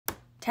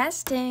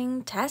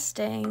Testing,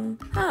 testing.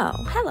 Oh,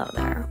 hello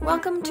there.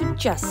 Welcome to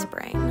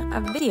JessBrain,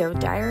 a video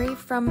diary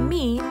from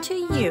me to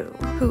you.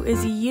 Who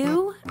is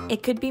you?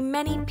 It could be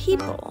many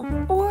people,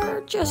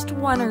 or just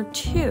one or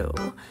two.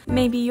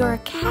 Maybe you're a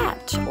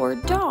cat or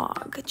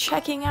dog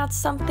checking out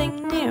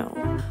something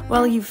new.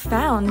 Well, you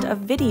found a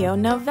video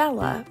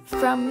novella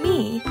from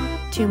me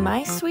to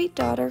my sweet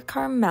daughter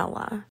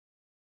Carmela.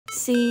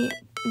 See,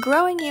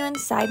 growing you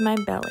inside my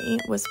belly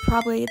was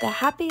probably the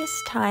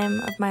happiest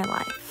time of my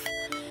life.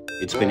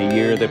 It's been a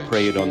year that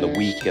preyed on the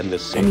weak and the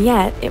sick. And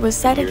yet, it was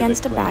set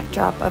against a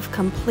backdrop of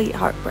complete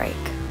heartbreak.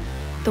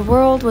 The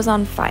world was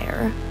on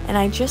fire, and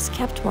I just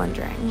kept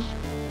wondering,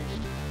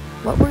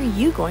 what were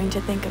you going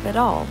to think of it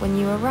all when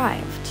you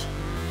arrived?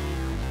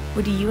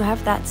 Would you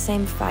have that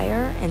same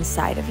fire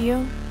inside of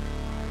you?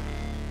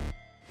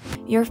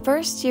 Your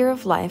first year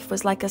of life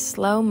was like a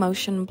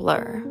slow-motion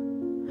blur.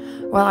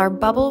 While our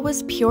bubble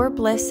was pure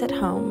bliss at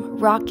home,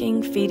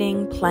 rocking,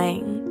 feeding,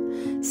 playing,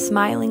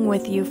 smiling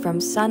with you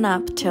from sun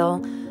up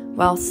till,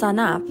 well, sun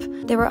up,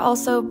 there were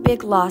also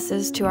big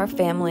losses to our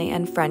family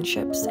and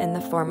friendships in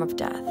the form of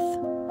death.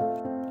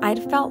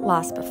 I'd felt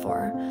loss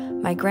before.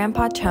 My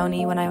grandpa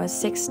Tony when I was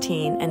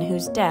 16 and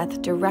whose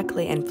death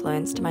directly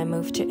influenced my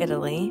move to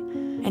Italy,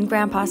 and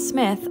Grandpa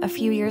Smith a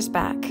few years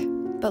back.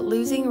 But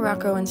losing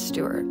Rocco and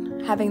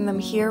Stuart, having them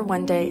here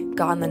one day,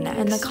 gone the next,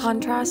 and the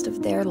contrast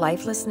of their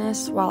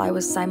lifelessness while I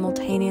was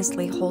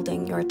simultaneously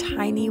holding your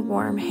tiny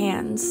warm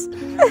hands.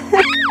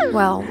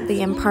 Well,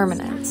 the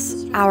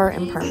impermanence, our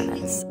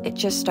impermanence, it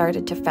just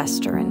started to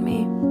fester in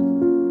me.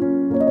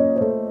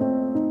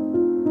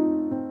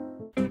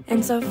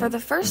 And so for the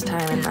first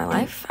time in my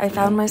life, I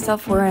found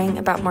myself worrying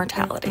about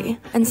mortality.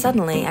 And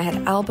suddenly I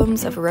had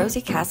albums of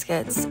rosy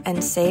caskets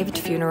and saved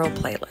funeral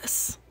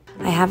playlists.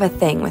 I have a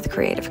thing with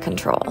creative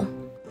control.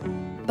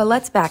 But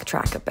let's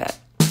backtrack a bit.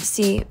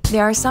 See,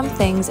 there are some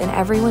things in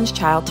everyone's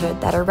childhood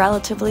that are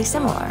relatively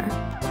similar.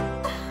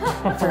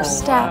 First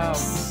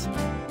steps,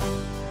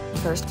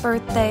 first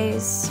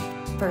birthdays,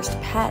 first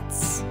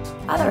pets,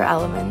 other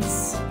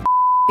elements.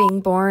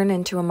 Being born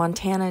into a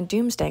Montana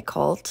doomsday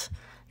cult,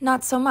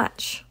 not so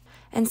much.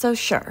 And so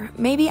sure,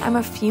 maybe I'm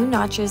a few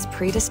notches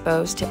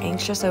predisposed to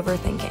anxious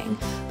overthinking.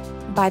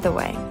 By the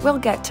way, we'll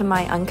get to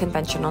my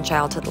unconventional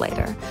childhood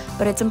later,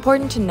 but it's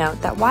important to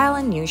note that while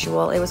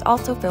unusual, it was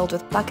also filled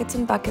with buckets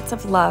and buckets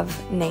of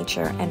love,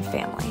 nature, and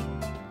family.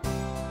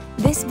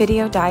 This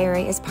video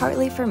diary is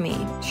partly for me,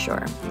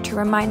 sure, to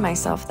remind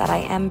myself that I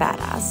am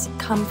badass,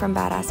 come from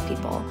badass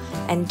people,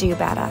 and do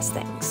badass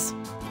things.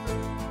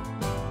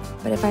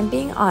 But if I'm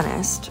being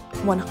honest,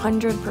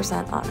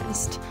 100%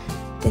 honest,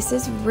 this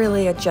is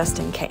really a just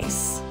in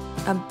case.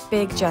 A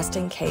big just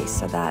in case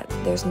so that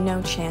there's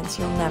no chance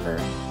you'll never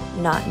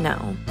not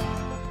know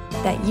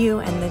that you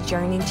and the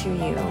journey to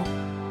you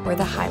were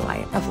the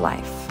highlight of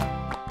life.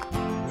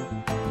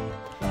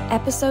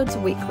 Episodes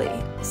weekly.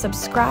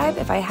 Subscribe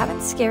if I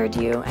haven't scared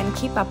you and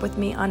keep up with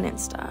me on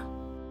Insta.